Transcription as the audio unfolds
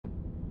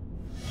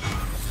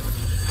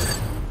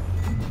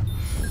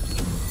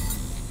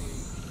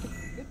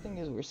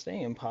is we're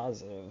staying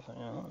positive, you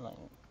know, like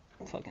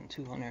fucking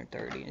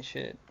 230 and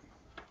shit.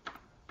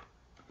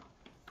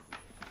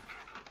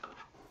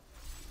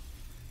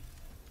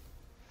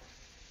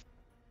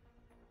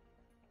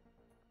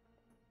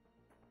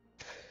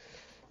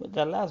 But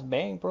that last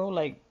bang, bro,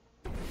 like,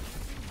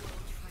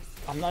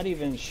 I'm not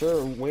even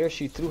sure where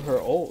she threw her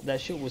ult. That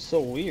shit was so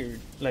weird.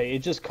 Like, it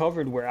just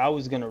covered where I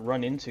was gonna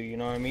run into, you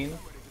know what I mean?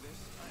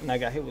 And I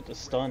got hit with the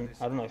stun.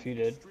 I don't know if you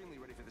did.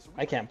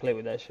 I can't play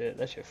with that shit.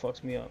 That shit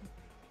fucks me up.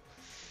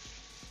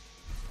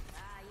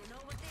 You know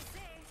what they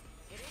say.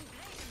 It ain't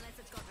great unless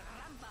it's got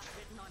Rampa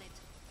written on it.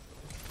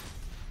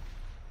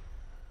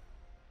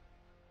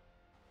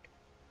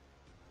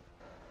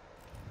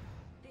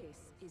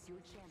 This is your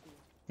champion.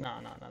 Nah,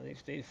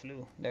 they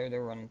flew. They're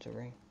running to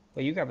ring.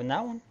 Wait, you grabbing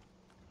that one?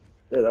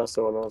 Yeah, that's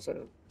the one I was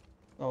saying.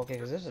 Oh, okay,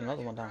 because there's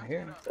another one down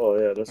here. Oh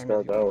yeah, I let's don't know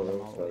if grab you that want to one.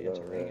 run Let's all the way grab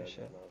that into one. ring Yeah, and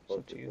shit. no, It's up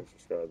fuck to it. you. Let's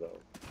just grab that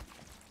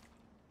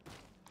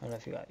I don't know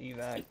if you got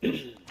evac.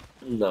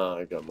 one. Nah,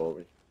 I got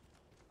Moby.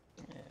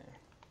 Yeah.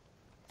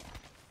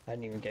 I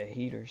didn't even get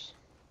heaters.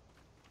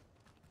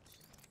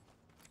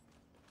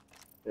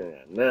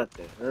 Yeah,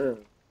 nothing, huh?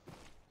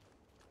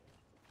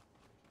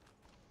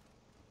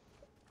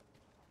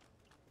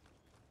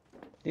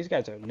 These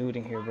guys are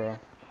looting here, bro.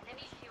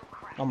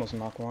 Almost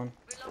knocked one.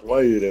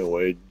 Why you didn't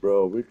wait,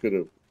 bro? We could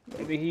have.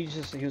 Maybe he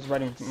was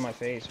right in my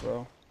face,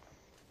 bro.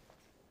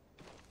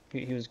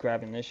 He was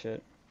grabbing this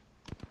shit.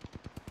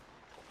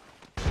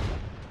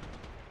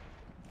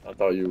 I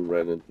thought you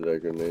ran into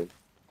that grenade.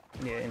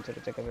 Yeah, into the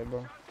thick of it,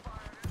 bro.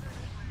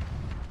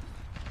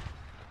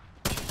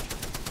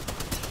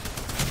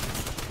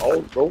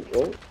 Oh,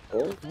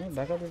 oh. Yeah,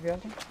 back up if you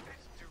have to.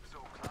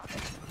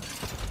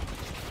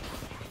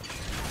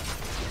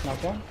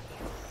 Knock one.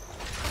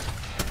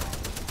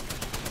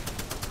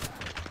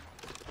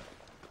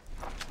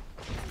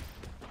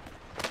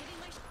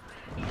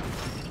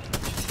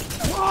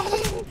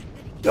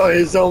 Yo,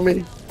 he's on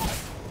me.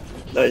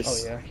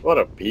 Nice. Oh, yeah. What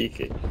a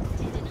peeking.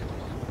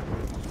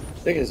 I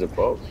think it's a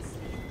boat.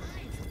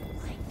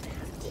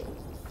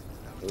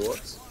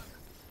 What?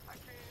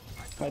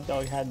 My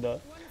dog had the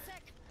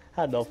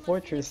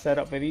fortress set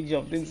up and he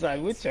jumped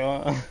inside with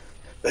you.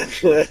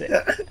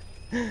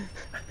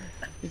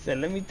 He said,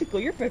 "Let me tickle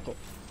your pickle."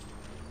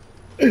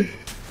 I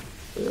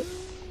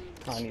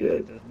need to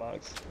hit this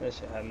box. That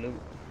shit had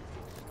loot.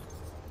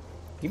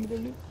 Give me the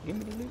loot. Give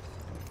me the loot.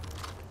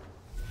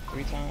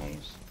 3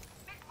 times.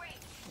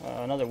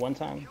 Another 1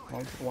 time.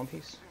 One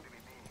piece.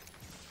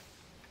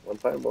 One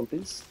time, one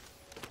piece?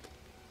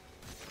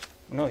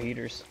 No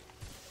heaters.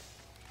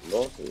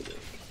 No heaters.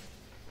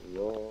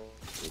 No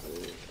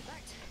heaters.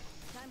 Right.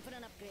 Time for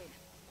an upgrade.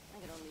 I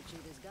can only chew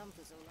this gum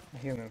for so long. I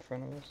hear him in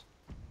front of us.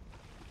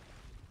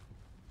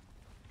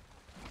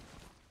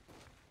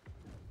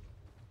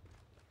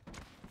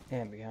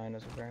 And behind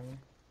us, apparently.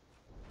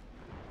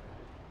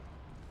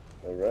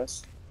 The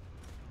rest?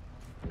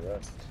 The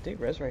rest. Did they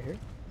res right here?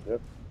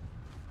 Yep.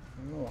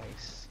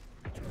 Nice.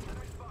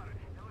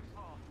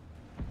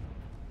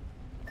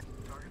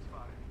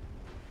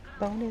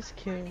 Bonus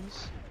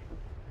kills.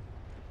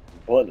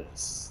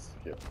 Bonus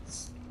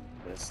kills.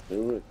 Let's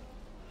do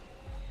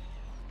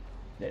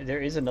it. There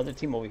is another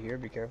team over here.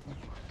 Be careful.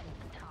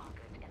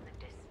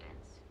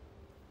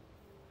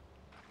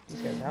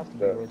 These guys have to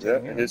be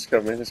rotating Yeah, in. he's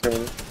coming, he's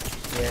coming.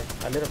 Yeah,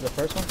 I lit up the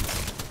first one.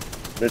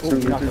 Me Ooh, too,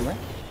 you me knocked too. him, right?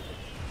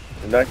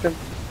 You knocked him?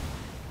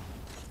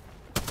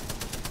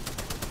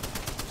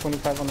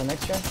 25 on the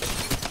next guy.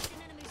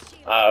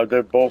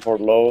 They both are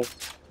low.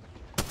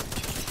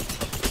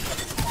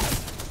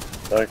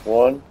 Like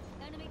one.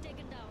 Enemy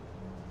taken down.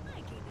 I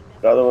keep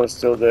it The other one's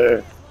still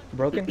there.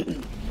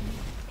 Broken.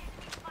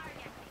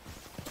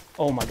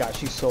 Oh my god,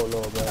 she's so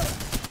low, bro.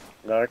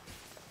 Knocked.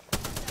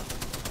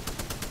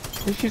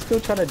 She's still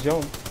trying to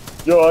jump.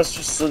 Yo, I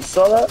just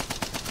saw that.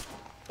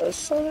 I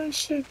saw that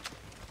shit.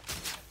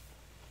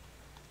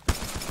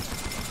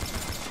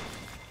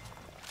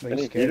 But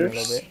Any you scared me a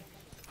heaters? little bit.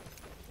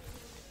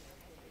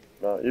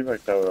 No,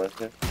 evac tower right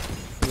here.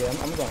 Yeah,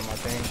 I'm going on my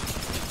thing.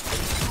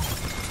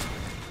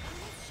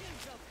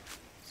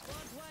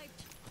 Squad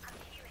wiped.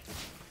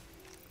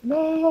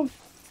 No.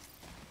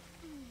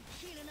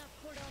 Healing up,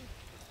 hold on.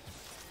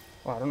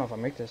 Oh, I don't know if I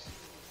make this.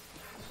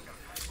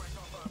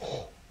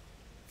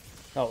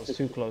 That was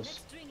too close.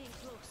 Stringing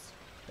close.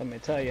 Let me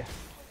tell you.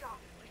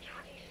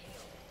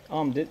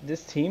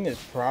 This team is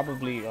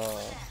probably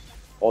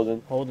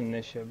Holding. holding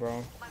this shit,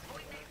 bro.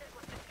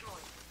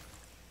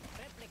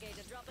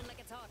 Replicator dropping like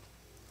it's hot.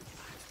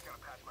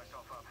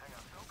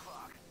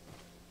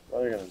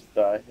 Oh, you're gonna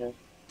die here.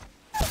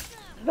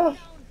 No.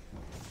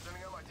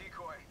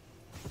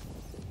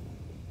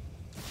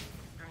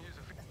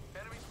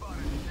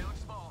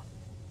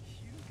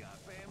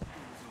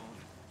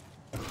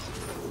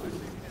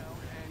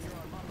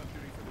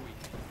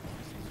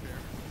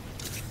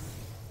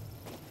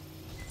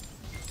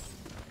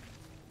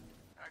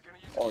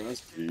 Oh,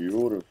 that's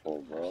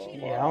beautiful, bro.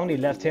 Yeah, I only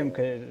left him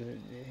because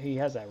he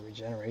has that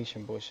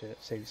regeneration bullshit.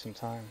 Save you some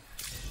time.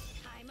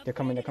 I'm They're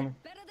coming, they're coming.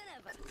 better than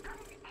ever.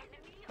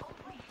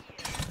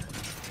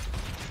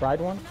 fried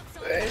one.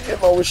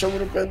 Damn, I wish I would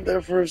have been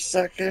there for a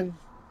second.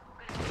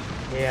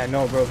 Yeah,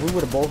 no, bro. If we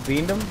would have both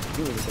beamed him,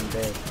 he would have been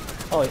dead.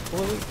 Oh, wait,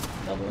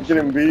 another one. Get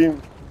him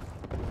beam.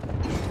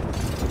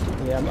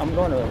 Yeah, I'm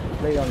going to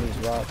lay on these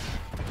rocks.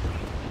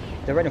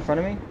 They're right in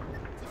front of me.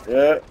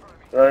 Yeah,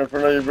 right in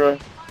front of you, bro.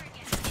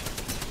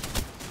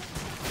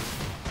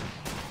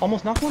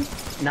 Almost knocked one.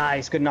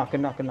 Nice, good knock,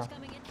 good knock, good knock.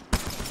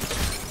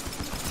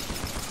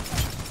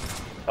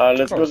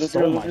 Let's Bro, go, let's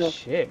stole go, my let's go.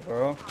 shit,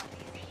 bro.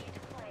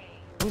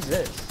 Who's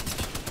this?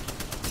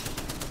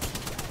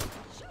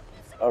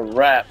 A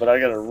rat, but I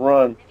gotta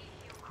run.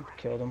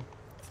 Killed him.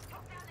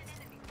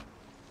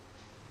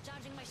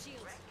 Charging my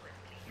shields.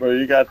 Bro,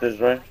 you got this,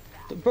 right?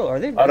 Bro, are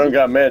they? I don't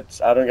got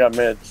meds. I don't got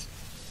meds.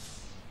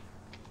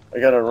 I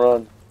gotta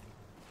run.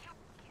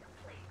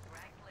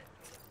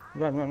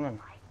 Run, run, run.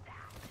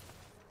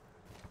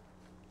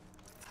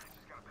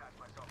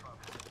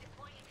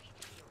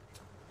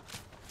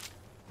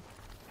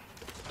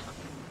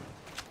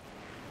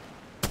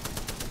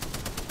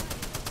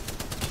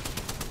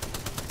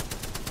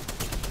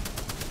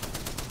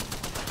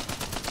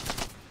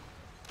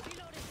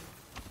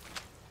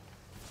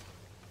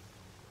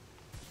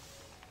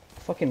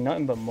 Fucking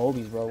nothing but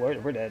Mobies, bro.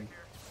 We're dead.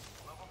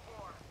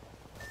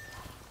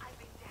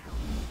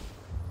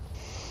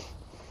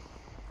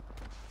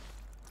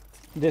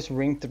 This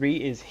ring 3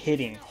 is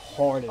hitting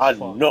hard as I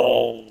fuck.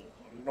 know.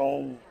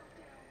 No.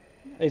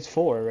 It's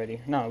 4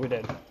 already. No, we're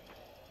dead.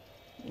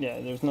 Yeah,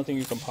 there's nothing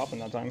you can pop in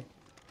that time.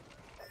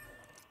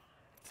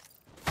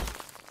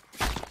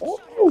 Oh.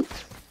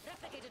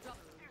 Replicator drop.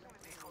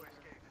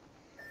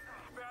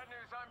 Bad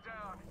news, I'm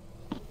down.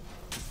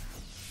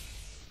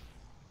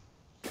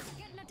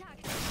 Get an attack.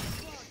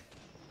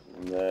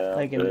 Yeah.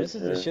 Like, and this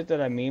is the shit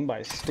that I mean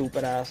by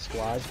stupid ass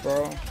squads,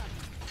 bro.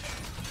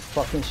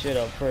 Fucking shit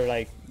up for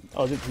like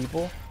other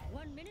people.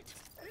 1 minute.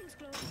 Rings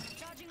close.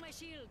 Charging my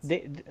shields.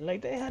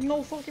 They had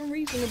no fucking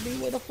reason to be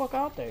way the fuck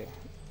out there.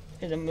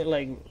 And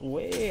like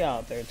way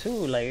out there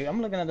too. Like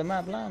I'm looking at the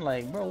map now,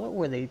 like bro, what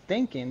were they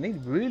thinking? They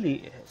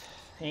really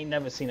ain't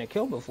never seen a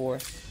kill before.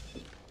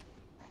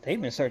 They've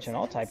been searching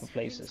all type of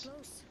places.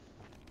 Close.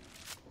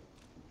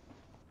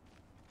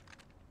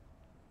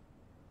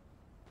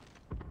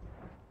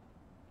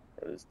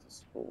 What is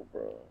this fool,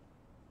 bro?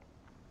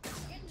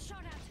 Getting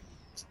shot at.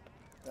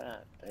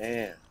 God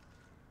damn.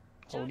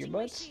 Hold your Charging my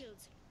butts.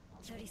 shields.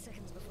 30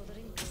 seconds before the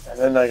ring closes. And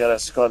then I got a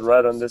squad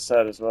right on this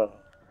side as well.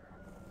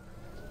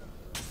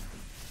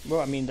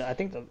 Bro, I mean, I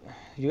think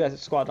you guys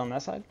squad on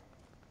that side.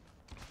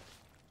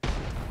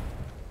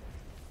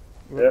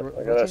 Yep,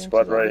 I got a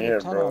squad right here,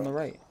 tunnel bro. on the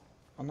right.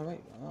 On the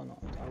right. I don't know.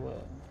 I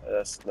will.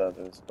 That's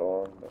nothing,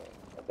 Storm.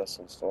 That's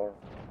some Storm.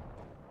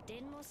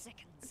 10 more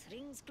seconds.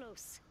 Rings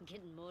close.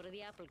 Getting more of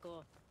the apple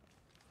core.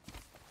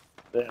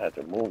 They had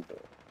to move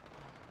though.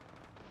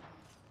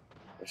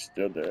 They're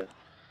still there.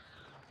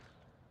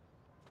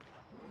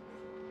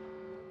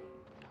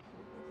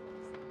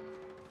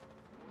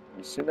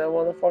 You see that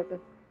motherfucker?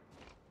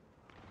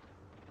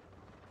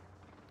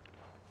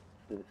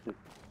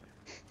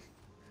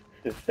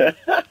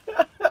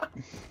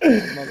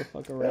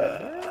 Motherfucker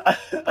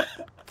right.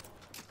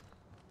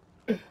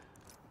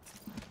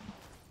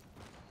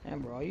 Damn,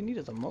 bro, all you need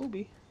is a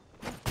Moby.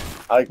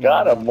 I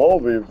got a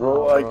Moby,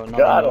 bro. Oh, I bro, no,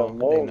 got no, a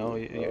Moby. They know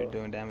you're bro.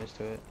 doing damage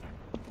to it.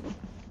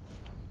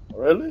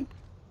 Really?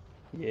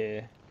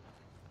 Yeah.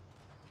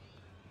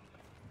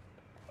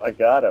 I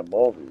got a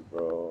Moby,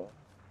 bro.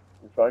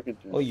 If I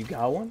could just... Oh, you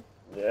got one?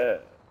 Yeah.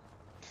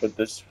 But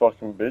this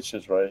fucking bitch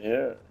is right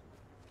here.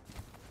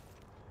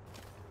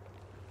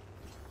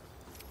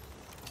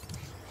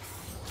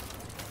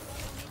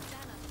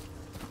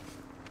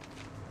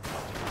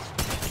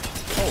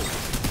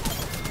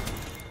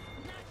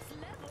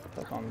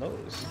 Fuck on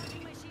those.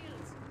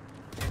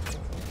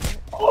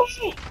 Oh!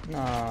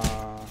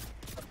 Nah.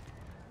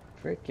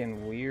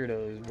 Freaking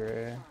weirdos,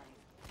 bruh.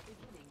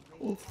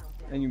 Ooh,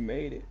 and you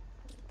made it.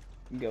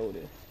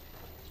 Goated.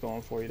 It's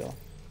going for you though.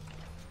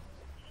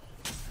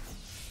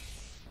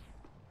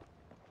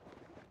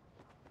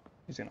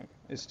 He's gonna.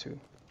 It's 2.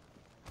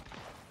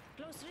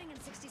 Close ring in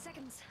 60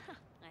 seconds.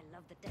 I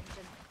love the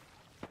tension.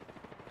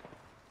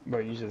 Bro,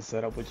 you should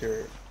set up with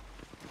your.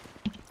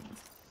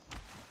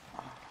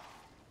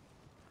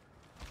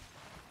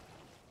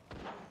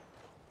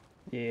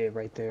 Yeah,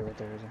 right there, right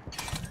there, right there.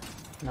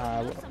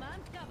 Nah. Got some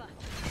amp cover.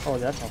 Oh,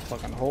 that's a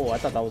fucking hole. I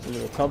thought that was a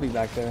little cubby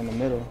back there in the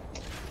middle.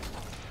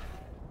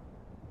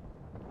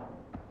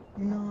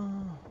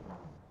 No.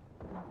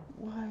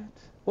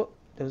 What? What?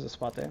 There was a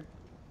spot there.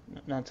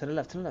 No, to the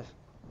left, to the left.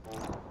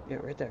 Yeah,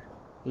 right there.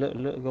 Look,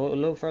 go a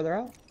little further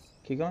out.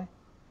 Keep going.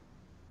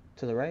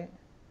 To the right.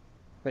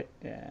 Right,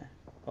 yeah.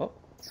 Oh.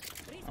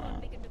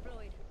 Respawn beacon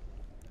deployed.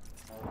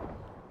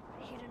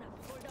 Heating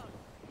up. Hold on.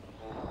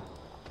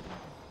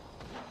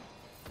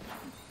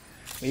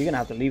 You're gonna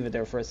have to leave it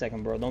there for a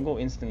second, bro. Don't go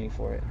instantly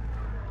for it.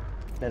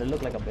 Let it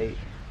look like a bait.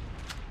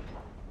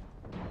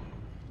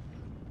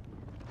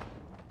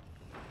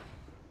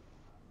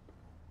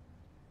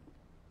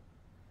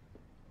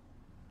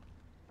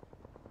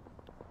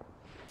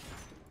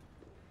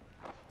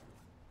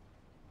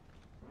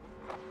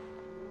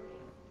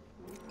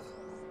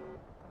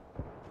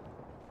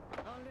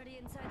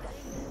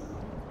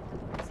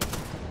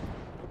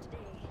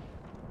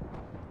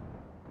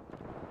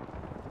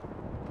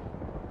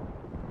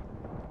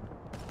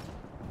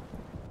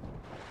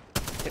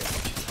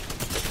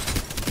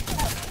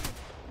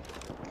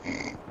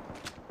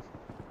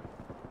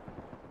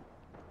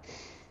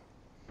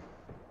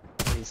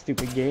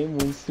 Stupid game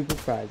wins stupid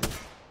prizes.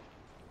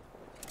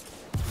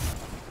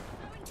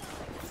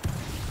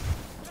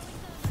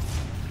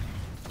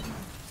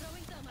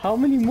 How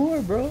many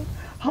more, bro?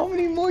 How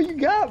many more you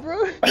got,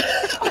 bro?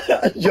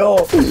 Yo.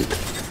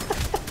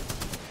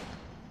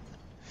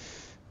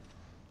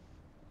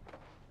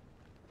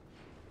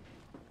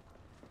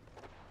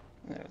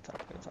 Never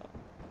talk, never talk.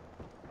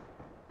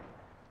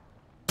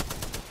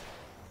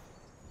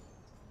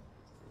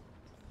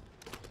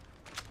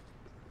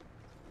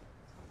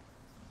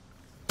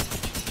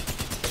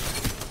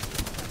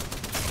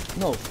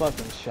 No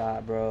fucking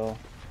shot, bro.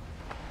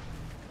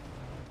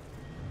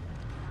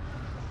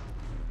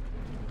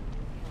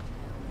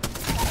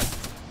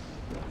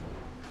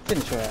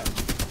 Finish her ass.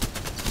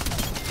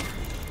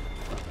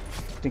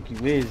 Think you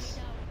is.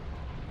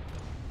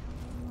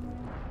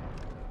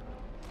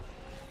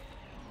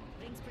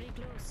 Ring's pretty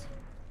close.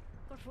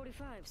 Got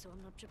 45, so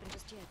I'm not tripping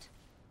just yet.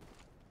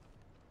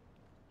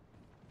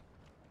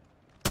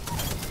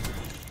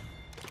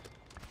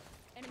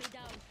 Enemy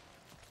down.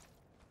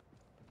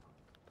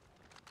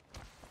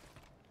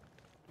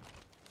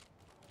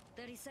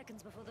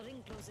 Seconds before the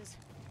ring closes.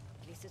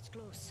 At least it's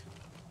close.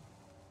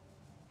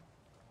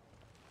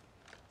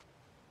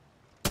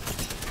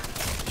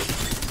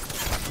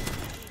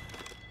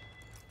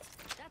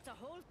 That's a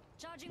hole.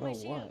 Charging my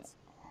Bro, shields.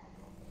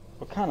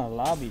 what kind of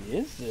lobby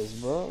is this,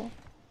 bro?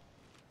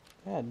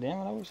 God damn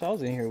it, I wish I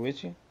was in here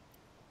with you.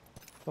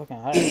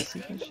 Fucking hide and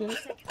seek and shit.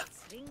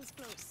 Seconds. Rings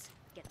close.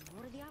 Get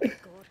more of the apple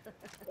core.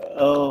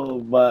 Oh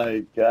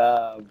my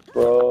god,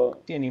 bro.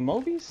 See any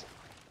movies?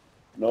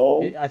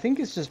 No. I think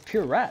it's just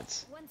pure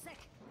rats. 1 sec.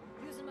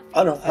 Using my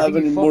I don't I think have you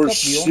any fucked more up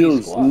the only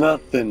shields, squad.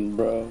 nothing,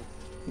 bro.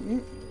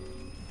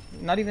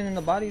 Not even in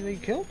the body that you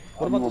killed?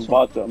 What I'm about this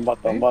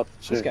one? about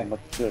to This check. guy. I'm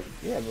about to check.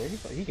 Yeah, bro,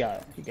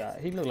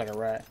 he looked like a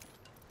rat.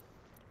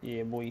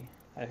 Yeah, boy,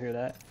 I hear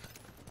that.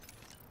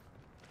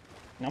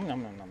 Nom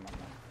nom nom nom nom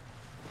nom.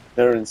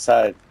 They're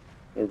inside.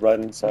 They're right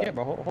inside. Yeah,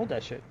 bro, hold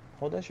that shit.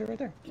 Hold that shit right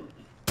there.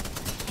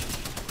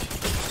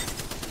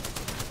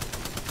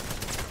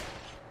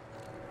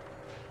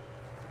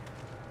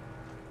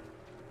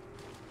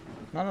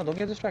 No, don't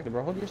get distracted,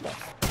 bro. Hold your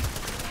stuff.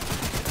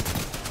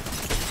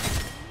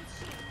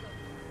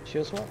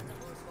 Shield swap. the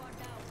whole squad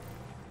down.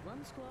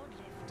 One squad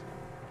left.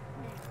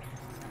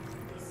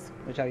 This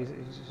Watch out,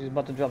 he's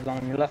about to drop down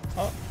on your left.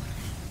 Oh,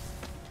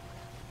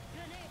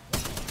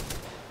 grenade.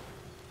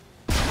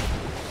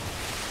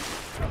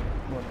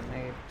 what a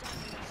nade.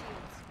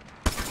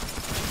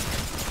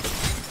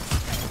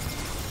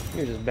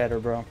 You're just better,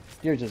 bro.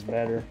 You're just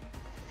better.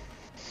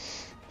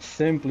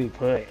 Simply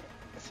put.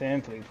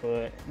 Simply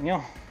put.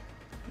 Yo,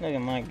 look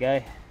at my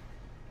guy.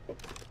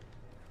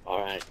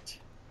 Alright.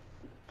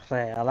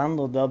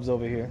 Alando Dubs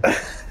over here.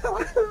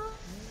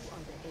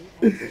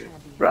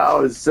 Bro, I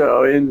was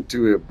so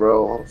into it,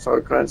 bro. I'm so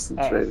I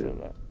concentrated.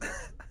 feel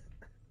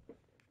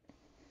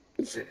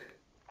that.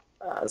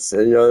 I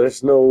said, yo,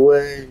 there's no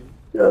way.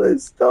 Yo, they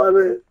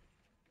started.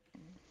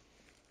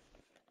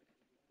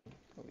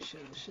 Oh shit,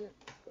 shit.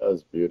 That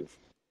was beautiful.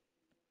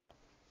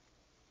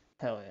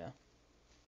 Hell yeah.